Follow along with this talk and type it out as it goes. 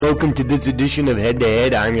welcome to this edition of Head to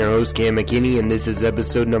Head. I'm your host, Cam McKinney, and this is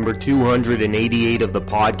episode number 288 of the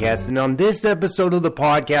podcast. And on this episode of the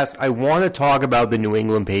podcast, I want to talk about the New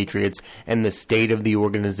England Patriots and the state of the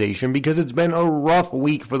organization because it's been a rough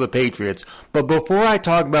week for the Patriots. But before I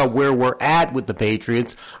talk about where we're at with the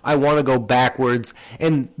Patriots, I want to go backwards.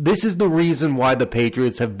 And this is the reason why the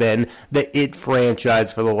Patriots have been the it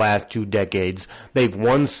franchise for the last 2 decades. They've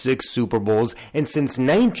won 6 Super Bowls, and since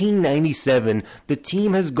 1997, the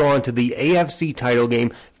team has gone to the AFC title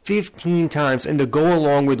game 15 times, and to go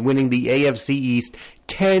along with winning the AFC East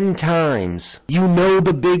 10 times. You know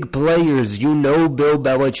the big players. You know Bill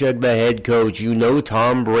Belichick, the head coach. You know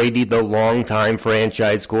Tom Brady, the longtime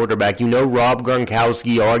franchise quarterback. You know Rob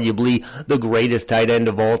Gronkowski, arguably the greatest tight end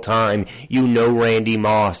of all time. You know Randy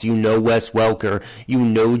Moss. You know Wes Welker. You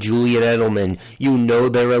know Julian Edelman. You know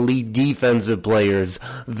their elite defensive players.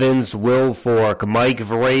 Vince Wilfork, Mike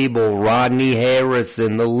Vrabel, Rodney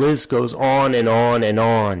Harrison. The list goes on and on and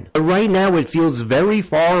on. But right now it feels very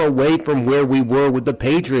far away from where we were with the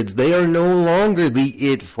Patriots. They are no longer the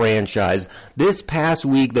it franchise. This past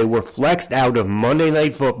week, they were flexed out of Monday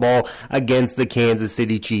Night Football against the Kansas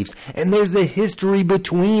City Chiefs. And there's a history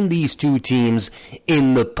between these two teams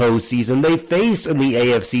in the postseason. They faced in the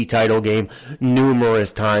AFC title game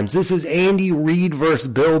numerous times. This is Andy Reid versus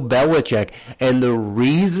Bill Belichick. And the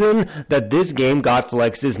reason that this game got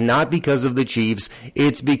flexed is not because of the Chiefs.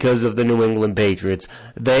 It's because of the New England Patriots.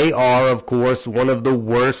 They are, of course, one of the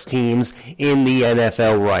worst teams in the NFL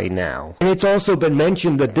right now. And it's also been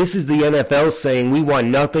mentioned that this is the NFL saying we want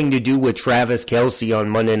nothing to do with Travis Kelce on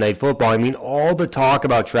Monday Night Football. I mean, all the talk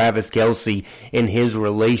about Travis Kelce and his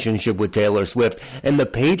relationship with Taylor Swift, and the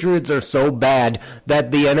Patriots are so bad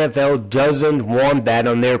that the NFL doesn't want that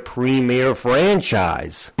on their premier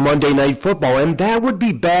franchise, Monday Night Football. And that would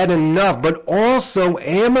be bad enough, but also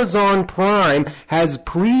Amazon Prime has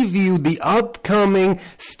previewed the upcoming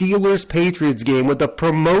Steelers-Patriots game with the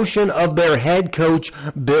promotion of their head coach,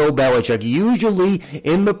 Bill Belichick. Usually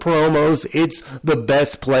in the promos, it's the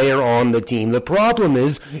best player on the team. The problem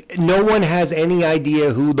is no one has any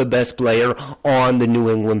idea who the best player on the New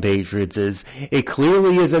England Patriots is. It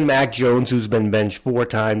clearly isn't Mac Jones, who's been benched 4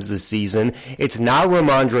 times this season. It's not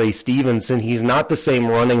Ramondre Stevenson. He's not the same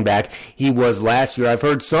running back he was last year. I've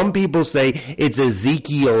heard some people say it's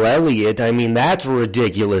Ezekiel Elliott. I mean, that's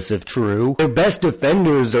ridiculous if true. Their best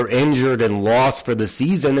defenders are injured and lost for the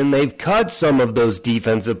season, and they've cut some of those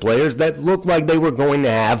defensive players that looked like they were going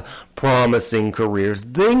to have promising careers.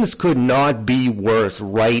 Things could not be worse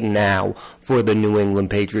right now for the New England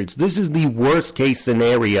Patriots. This is the worst case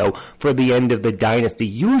scenario for the end of the dynasty.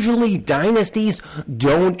 Usually dynasties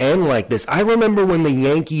don't end like this. I remember when the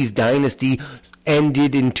Yankees dynasty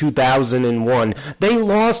ended in 2001. They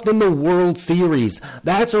lost in the World Series.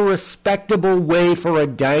 That's a respectable way for a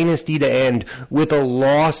dynasty to end, with a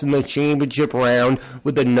loss in the championship round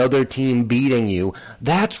with another team beating you.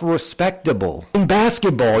 That's respectable. In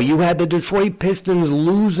basketball, you had the Detroit Pistons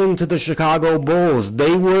losing to the Chicago Bulls.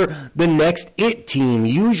 They were the next it team.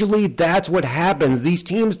 Usually that's what happens. These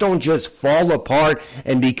teams don't just fall apart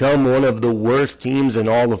and become one of the worst teams in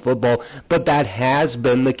all of football, but that has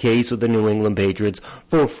been the case with the New England Patriots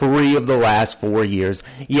for 3 of the last 4 years.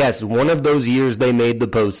 Yes, one of those years they made the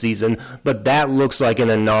postseason, but that looks like an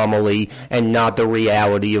anomaly and not the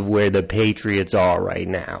reality of where the Patriots are right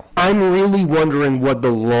now. I'm really wondering what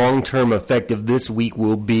the long-term effect of this week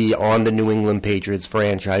will be on the New England Patriots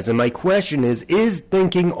franchise. And my question is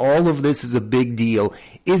thinking all of this is a big deal,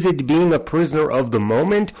 is it being a prisoner of the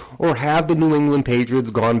moment, or have the New England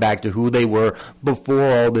Patriots gone back to who they were before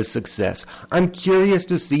all this success? I'm curious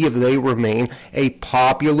to see if they remain a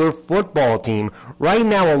popular football team. Right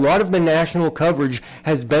now, a lot of the national coverage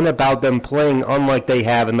has been about them playing unlike they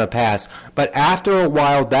have in the past, but after a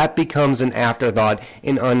while, that becomes an afterthought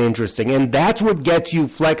and uninteresting, and that's what gets you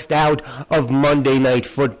flexed out of Monday Night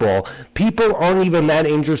Football. People aren't even that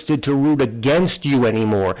interested to root against you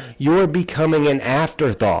anymore. You're becoming an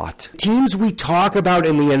afterthought. Teams we talk about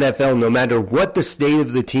in the NFL, no matter what the state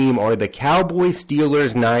of the team, are the Cowboys,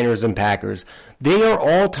 Steelers, Niners, and Packers. They are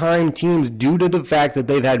all-time teams due to the fact that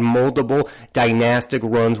they've had multiple dynastic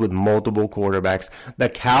runs with multiple quarterbacks. The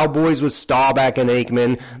Cowboys with Staubach and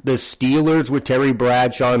Aikman, the Steelers with Terry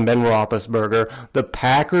Bradshaw and Ben Roethlisberger, the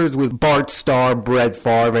Packers with Bart Starr, Brett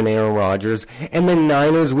Favre, and Aaron Rodgers, and the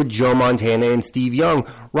Niners with Joe Montana and Steve Young.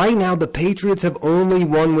 Right now, the Patriots have only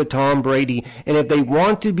won with Tom Tom Brady. And if they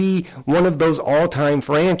want to be one of those all-time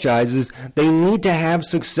franchises, they need to have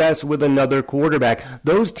success with another quarterback.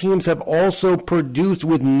 Those teams have also produced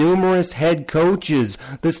with numerous head coaches.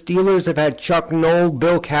 The Steelers have had Chuck Noll,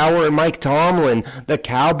 Bill Cowher, and Mike Tomlin. The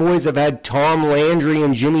Cowboys have had Tom Landry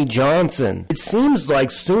and Jimmy Johnson. It seems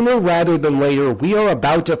like sooner rather than later, we are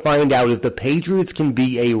about to find out if the Patriots can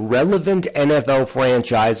be a relevant NFL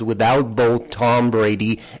franchise without both Tom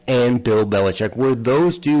Brady and Bill Belichick. Were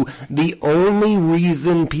those two the only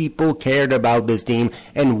reason people cared about this team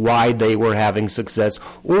and why they were having success?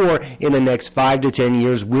 Or in the next 5 to 10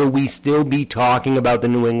 years, will we still be talking about the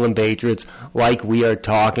New England Patriots like we are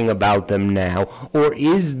talking about them now? Or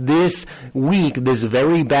is this week, this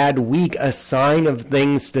very bad week, a sign of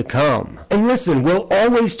things to come? And listen, we'll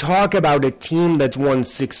always talk about a team that's won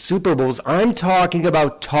 6 Super Bowls. I'm talking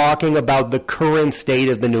about the current state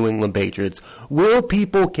of the New England Patriots. Will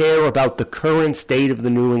people care about the current state of the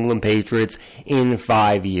New England Patriots in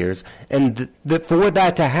 5 years? And for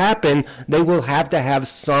that to happen, they will have to have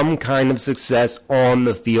some kind of success on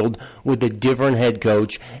the field with a different head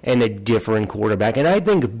coach and a different quarterback. And I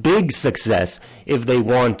think big success if they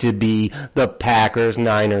want to be the Packers,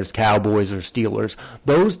 Niners, Cowboys, or Steelers.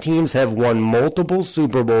 Those teams have won multiple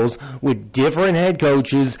Super Bowls with different head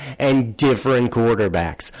coaches and different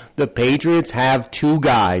quarterbacks. The Patriots have 2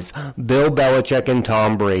 guys, Bill Belichick and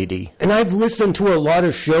Tom Brady. And I've listened to a lot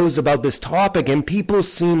of shows about this topic, and people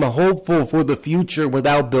seem hopeful for the future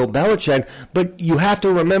without Bill Belichick, but you have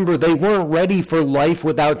to remember they weren't ready for life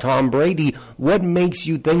without Tom Brady. What makes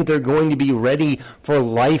you think they're going to be ready for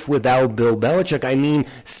life without Bill Belichick? I mean,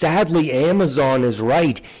 sadly, Amazon is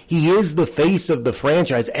right. He is the face of the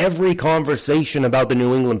franchise. Every conversation about the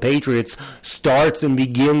New England Patriots starts and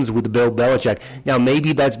begins with Bill Belichick. Now,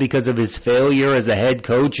 maybe that's because of his failure as a head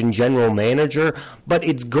coach and general manager, but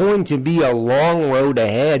it's going to be a long road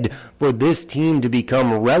ahead for this team to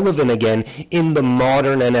become relevant again in the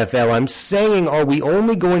modern NFL. I'm saying, are we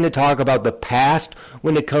only going to talk about the past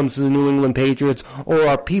when it comes to the New England Patriots, or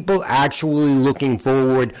are people actually looking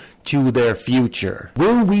forward to their future?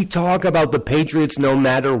 Will we talk about the Patriots no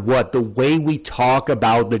matter what, the way we talk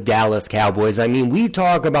about the Dallas Cowboys? I mean, we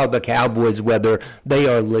talk about the Cowboys whether they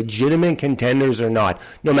are legitimate contenders or not.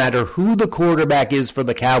 No matter who the quarterback is for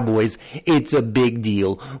the Cowboys, it's a big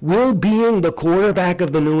deal. Will being the quarterback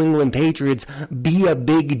of the New England Patriots be a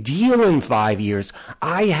big deal in 5 years?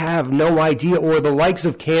 I have no idea. Or the likes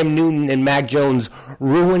of Cam Newton and Mac Jones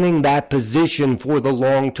ruining that position for the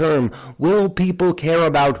long term. Will people care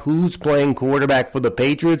about who's playing quarterback for the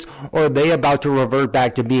Patriots, or are they about to revert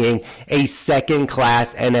back to being a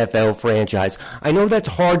second-class NFL franchise? I know that's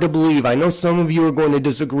hard to believe. I know some of you are going to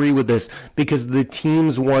disagree with this because the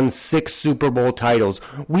teams won 6 Super Bowl titles.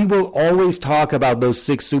 We will always talk about those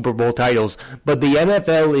 6 Super Bowl titles, but the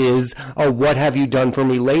NFL is a what have you done for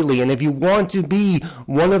me lately? And if you want to be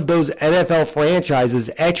one of those NFL franchises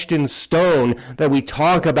etched in stone that we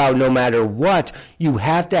talk about no matter what, you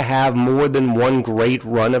have to have more than one great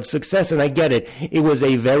run of success. And I get it. It was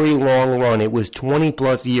a very long run. It was 20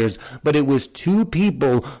 plus years, but it was 2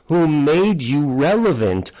 people who made you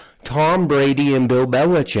relevant. Tom Brady and Bill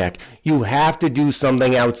Belichick. You have to do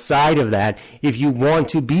something outside of that if you want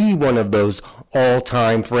to be one of those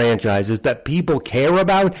all-time franchises that people care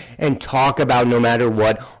about and talk about no matter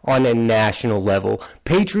what on a national level.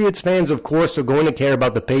 Patriots fans, of course, are going to care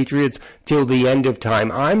about the Patriots till the end of time.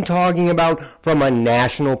 I'm talking about from a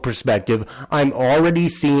national perspective. I'm already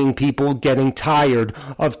seeing people getting tired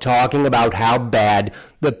of talking about how bad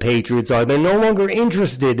the Patriots are. They're no longer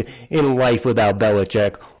interested in life without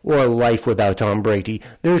Belichick or life without Tom Brady.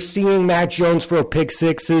 They're seeing Mac Jones throw pick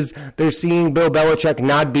sixes. They're seeing Bill Belichick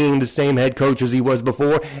not being the same head coach as he was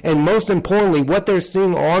before. And most importantly, what they're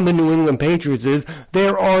seeing on the New England Patriots is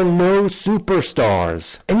there are no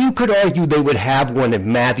superstars. And you could argue they would have one if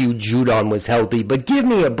Matthew Judon was healthy, but give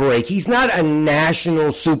me a break. He's not a national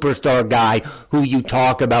superstar guy who you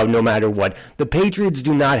talk about no matter what. The Patriots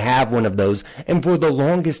do not have one of those. And for the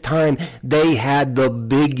longest time, they had the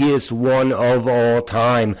biggest one of all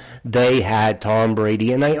time. They had Tom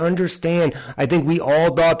Brady. And I understand. I think we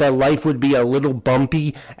all thought that life would be a little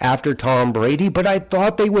bumpy after Tom Brady, but I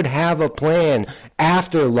thought they would have a plan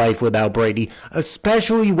after life without Brady,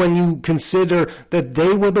 especially when you consider that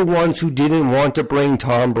they were the ones who didn't want to bring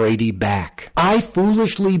Tom Brady back. I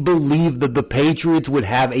foolishly believed that the Patriots would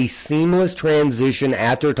have a seamless transition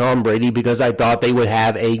after Tom Brady because I thought they would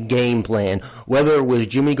have a game plan. Whether it was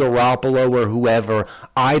Jimmy Garoppolo or whoever,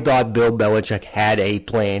 I thought Bill Belichick had a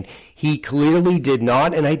plan. He clearly did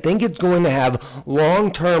not, and I think it's going to have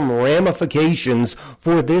long-term ramifications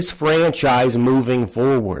for this franchise moving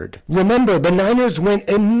forward. Remember, the Niners went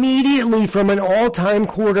immediately from an all-time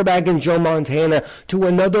quarterback in Joe Montana to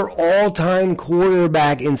another all-time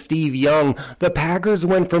quarterback in Steve Young. The Packers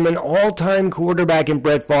went from an all-time quarterback in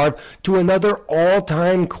Brett Favre to another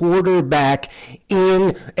all-time quarterback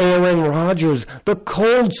in Aaron Rodgers. The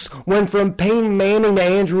Colts went from Peyton Manning to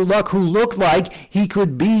Andrew Luck, who looked like he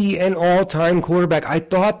could be an all-time quarterback. I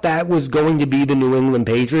thought that was going to be the New England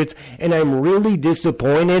Patriots, and I'm really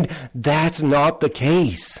disappointed that's not the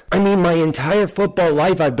case. I mean, my entire football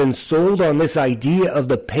life I've been sold on this idea of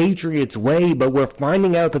the Patriots way, but we're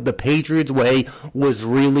finding out that the Patriots way was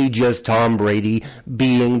really just Tom Brady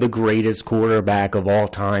being the greatest quarterback of all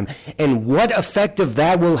time. And what effect of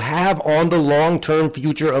that will have on the long-term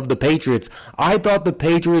future of the Patriots? I thought the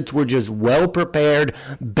Patriots were just well prepared,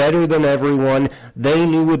 better than everyone. They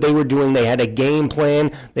knew what they were doing. They had a game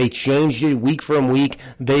plan. They changed it week from week.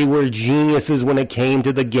 They were geniuses when it came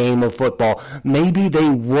to the game of football. Maybe they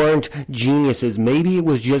weren't geniuses. Maybe it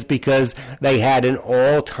was just because they had an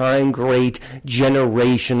all-time great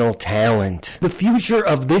generational talent. The future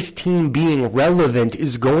of this team being relevant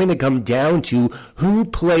is going to come down to who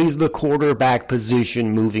plays the quarterback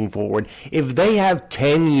position moving forward. If they have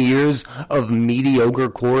 10 years of mediocre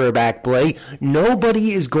quarterback play,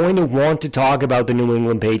 nobody is going to want to talk about the New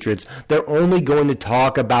England Patriots. They're only going to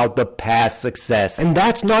talk about the past success. And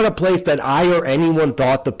that's not a place that I or anyone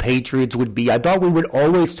thought the Patriots would be. I thought we would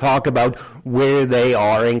always talk about where they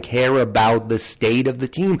are and care about the state of the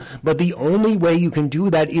team. But the only way you can do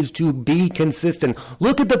that is to be consistent.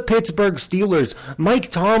 Look at the Pittsburgh Steelers.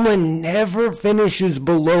 Mike Tomlin never finishes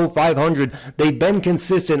below 500. They've been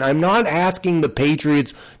consistent. I'm not asking the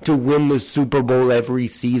Patriots to win the Super Bowl every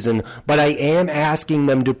season, but I am asking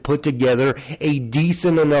them to put together a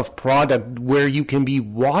decent enough product where you can be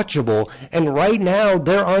watchable. And right now,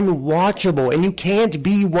 they're unwatchable. And you can't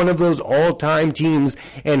be one of those all-time teams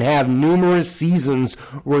and have numerous seasons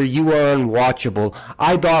where you are unwatchable.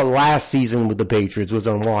 I thought last season with the Patriots was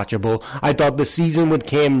unwatchable. I thought the season with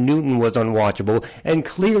Cam Newton was unwatchable. And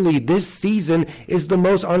clearly, this season is the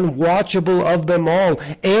most unwatchable of them all.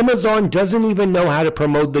 Amazon doesn't even know how to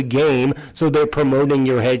promote the game, so they're promoting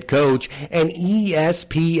your head coach. And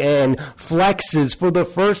ESPN flexes for the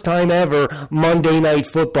first time ever Monday Night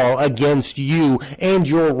Football against you and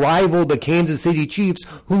your rival, the Kansas City Chiefs,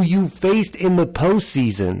 who you faced in the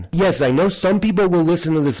postseason. Yes, I know some people will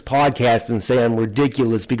listen to this podcast and say I'm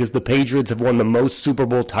ridiculous because the Patriots have won the most Super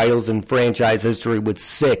Bowl titles in franchise history with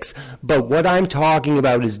 6. But what I'm talking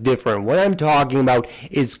about is different. What I'm talking about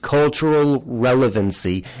is cultural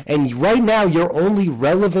relevancy. And right now, you're only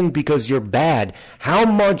relevant because you're bad. How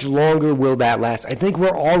much longer will that last? I think we're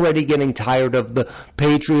already getting tired of the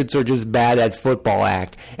Patriots are just bad at football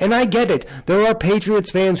act. And I get it. There are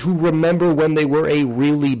Patriots fans who remember when they were a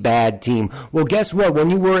really bad team. Well, guess what? When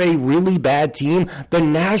you were a really bad team, the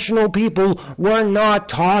national people were not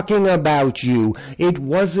talking about you. It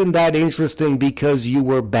wasn't that interesting because you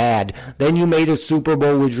were bad. Then you made a Super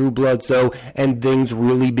Bowl with Drew Bledsoe, and things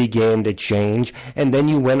really began to change. And then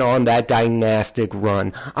you went on that dynastic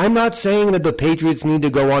run. I'm not saying that the Patriots need to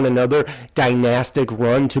go on another dynastic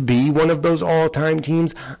run to be one of those all-time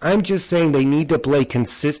teams. I'm just saying they need to play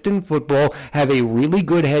consistent football, have a really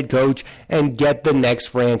good head coach, and get the next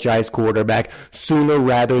franchise quarterback sooner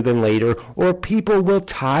rather than later, or people will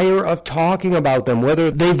tire of talking about them,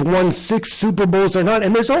 whether they've won 6 Super Bowls or not.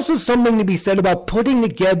 And there's also something to be said about putting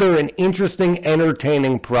together an interesting,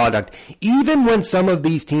 entertaining product. Even when some of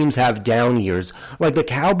these teams have down years, like the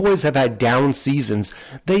Cowboys have had down seasons,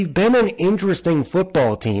 they've been an interesting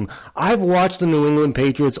football team. I've watched the New England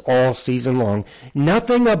Patriots all season long.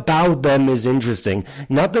 Nothing about them is interesting.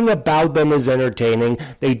 Nothing about them is entertaining.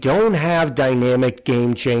 They don't have dynamic,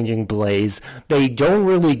 game-changing plays. They don't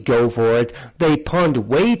really go for it. They punt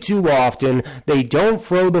way too often. They don't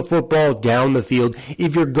throw the football down the field.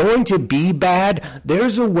 If you're going to be bad,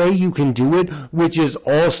 there's a way you can do it, which is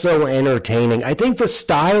also entertaining. I think the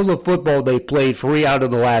style of football they played 3 out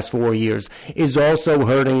of the last 4 years is also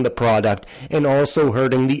hurting the product and also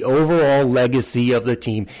hurting the overall legacy of the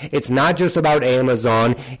team. It's not just about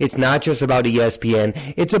Amazon. It's not just about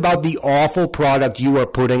ESPN. It's about the awful product you are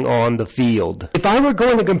putting on the field. If I were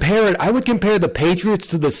going to compare it, I would compare the Patriots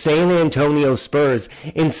to the San Antonio Spurs.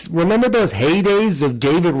 And remember those heydays of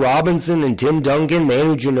David Robinson and Tim Duncan,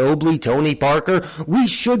 Manu Ginobili, Tony Parker? We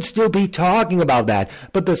should still be talking about that.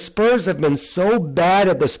 But the Spurs have been so bad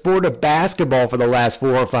at the sport of basketball for the last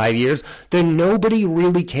 4 or 5 years that nobody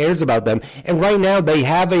really cares about them. And right now they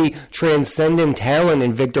have a transcendent talent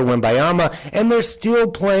in Victor Wembanyama, and they're still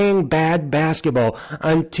playing bad basketball.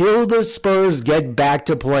 Until the Spurs get back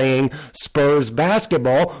to playing Spurs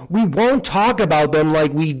basketball, we won't talk about them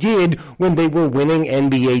like we did when they were winning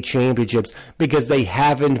NBA championships, because they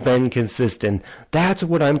haven't been consistent. That's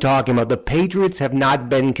what I'm talking about. The Patriots have not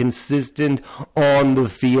been consistent on the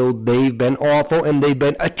field. They've been awful, and they've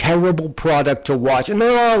been a terrible product to watch. And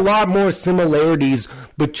there are a lot more similarities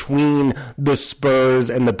between the Spurs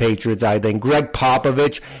and the Patriots, I think. Greg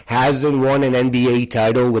Popovich hasn't won an NBA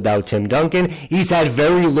title without Tim Duncan. He's had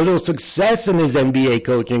very little success in his NBA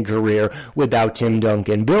coaching career without Tim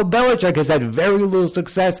Duncan. Bill Belichick has had very little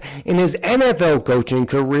success in his NFL coaching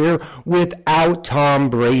career without Tom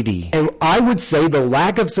Brady. And I would say the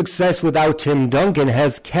lack of success without Tim Duncan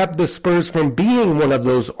has kept the Spurs from being one of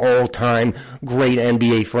those all-time great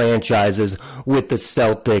NBA franchises with the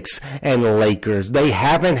Celtics and Lakers. They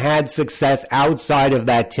haven't had success outside of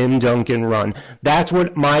that Tim Duncan run. That's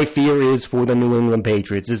what my fear is for the New England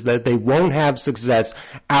Patriots, is that they won't have success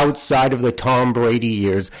outside of the Tom Brady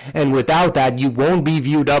years. And without that, you won't be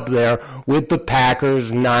viewed up there with the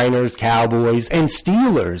Packers, Niners, Cowboys, and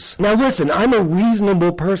Steelers. Now listen, I'm a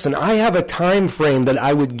reasonable person. I have a time frame that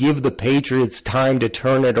I would give the Patriots time to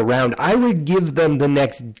turn it around. I would give them the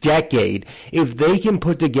next decade. If they can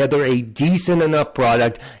put together a decent enough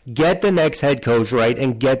product, get the next head coach right,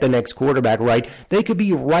 and get the next quarterback right, they could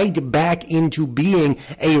be right back into being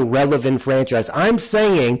a relevant franchise. I'm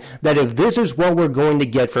saying that if this is what we're going to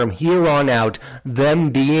get from here on out, them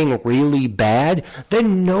being really bad,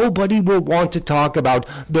 then nobody will want to talk about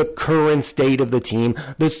the current state of the team,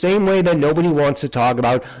 the same way that nobody wants to talk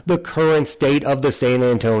about the current state of the San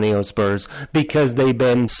Antonio Spurs, because they've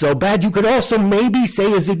been so bad. You could also maybe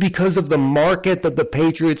say, is it because of the market that the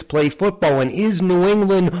Patriots play football in? Is New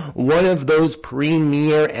England one of those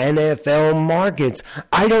premier NFL markets?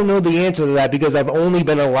 I don't know the answer to that, because I've only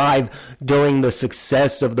been alive during the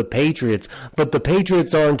success of the Patriots. But the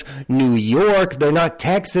Patriots aren't New York. They're not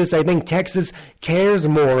Texas. I think Texas cares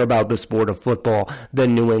more about the sport of football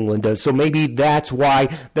than New England does. So maybe that's why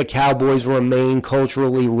the Cowboys remain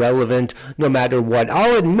culturally relevant no matter what.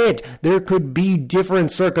 I'll admit there could be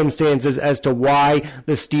different circumstances as to why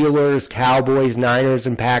the Steelers, Cowboys, Niners,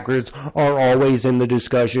 and Packers are always in the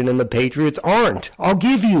discussion and the Patriots aren't. I'll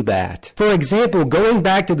give you that. For example, going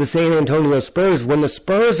back to the San Antonio Spurs, when the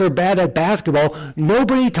Spurs are bad at basketball,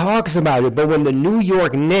 nobody talks about it. But when the New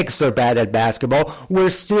York Knicks are bad at basketball, we're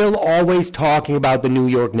still always talking about the New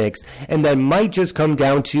York Knicks. And that might just come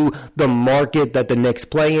down to the market that the Knicks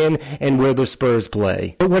play in and where the Spurs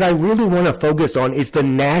play. But what I really want to focus on is the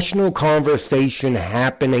national conversation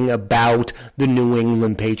happening about the New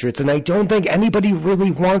England Patriots. And I don't think anybody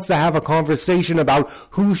really wants to have a conversation about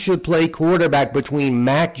who should play quarterback between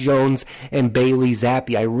Mac Jones and Bailey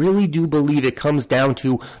Zappi. I really do believe it comes down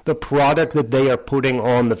to the product that they are putting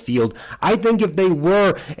on the field. I think if they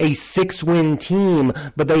were a 6-win team,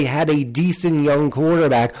 but they had a decent young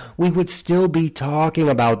quarterback, we would still be talking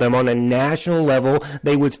about them on a national level.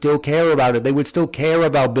 They would still care about it. They would still care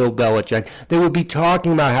about Bill Belichick. They would be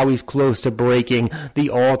talking about how he's close to breaking the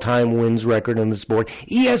all-time wins record in the sport.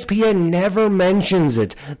 ESPN never mentions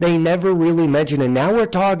it. They never really mention it. Now we're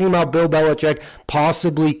talking about Bill Belichick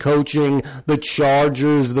possibly coaching the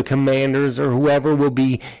Chargers, the Commanders, or whoever will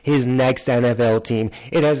be his next NFL team.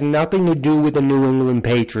 It has nothing to do with the New England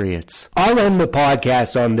Patriots. I'll end the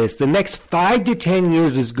podcast on this. The next 5 to 10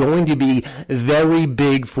 years is going to be very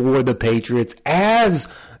big for the Patriots as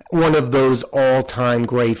one of those all-time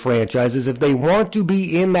great franchises. If they want to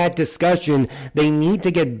be in that discussion, they need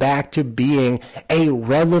to get back to being a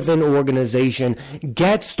relevant organization.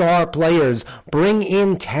 Get star players, bring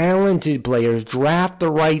in talented players, draft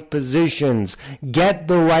the right positions, get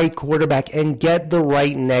the right quarterback, and get the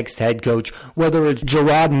right next head coach, whether it's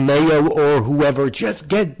Gerard Mayo or whoever. Just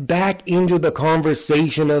get back into the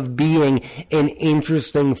conversation of being an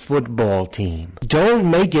interesting football team.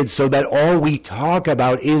 Don't make it so that all we talk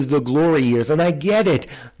about is the glory years. And I get it.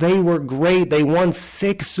 They were great. They won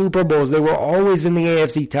 6 Super Bowls. They were always in the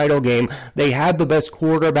AFC title game. They had the best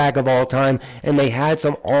quarterback of all time, and they had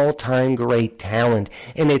some all-time great talent.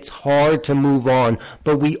 And it's hard to move on.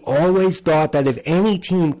 But we always thought that if any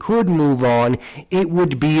team could move on, it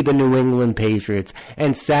would be the New England Patriots.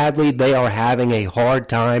 And sadly, they are having a hard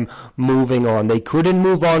time moving on. They couldn't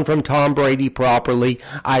move on from Tom Brady properly.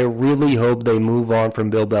 I really hope they move on from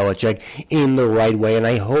Bill Belichick in the right way. And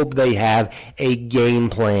I hope they have a game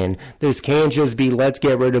plan. This can't just be, let's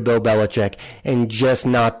get rid of Bill Belichick and just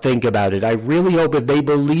not think about it. I really hope if they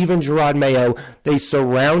believe in Gerard Mayo, they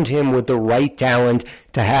surround him with the right talent,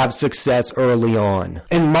 to have success early on.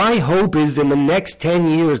 And my hope is in the next 10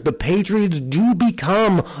 years, the Patriots do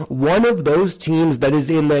become one of those teams that is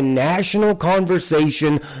in the national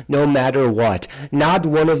conversation no matter what. Not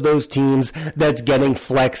one of those teams that's getting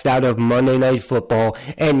flexed out of Monday Night Football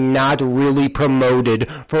and not really promoted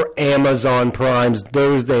for Amazon Prime's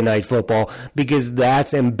Thursday Night Football, because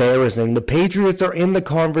that's embarrassing. The Patriots are in the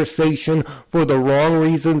conversation for the wrong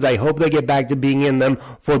reasons. I hope they get back to being in them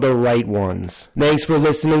for the right ones. Thanks for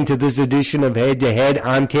listening to this edition of Head to Head.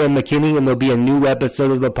 I'm Cam McKinney, and there'll be a new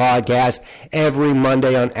episode of the podcast every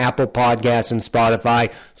Monday on Apple Podcasts and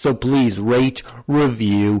Spotify. So please rate,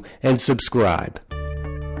 review, and subscribe.